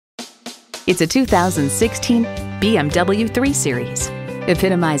It's a 2016 BMW 3 Series.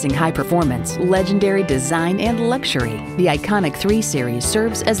 Epitomizing high performance, legendary design, and luxury, the iconic 3 Series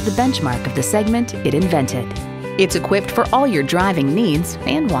serves as the benchmark of the segment it invented. It's equipped for all your driving needs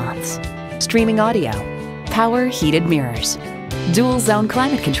and wants. Streaming audio, power heated mirrors, dual zone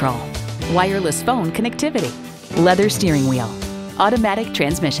climate control, wireless phone connectivity, leather steering wheel, automatic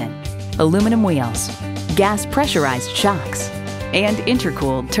transmission, aluminum wheels, gas pressurized shocks, and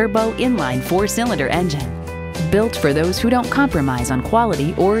intercooled turbo inline 4-cylinder engine. Built for those who don't compromise on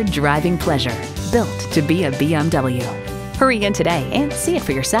quality or driving pleasure. Built to be a BMW. Hurry in today and see it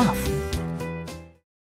for yourself.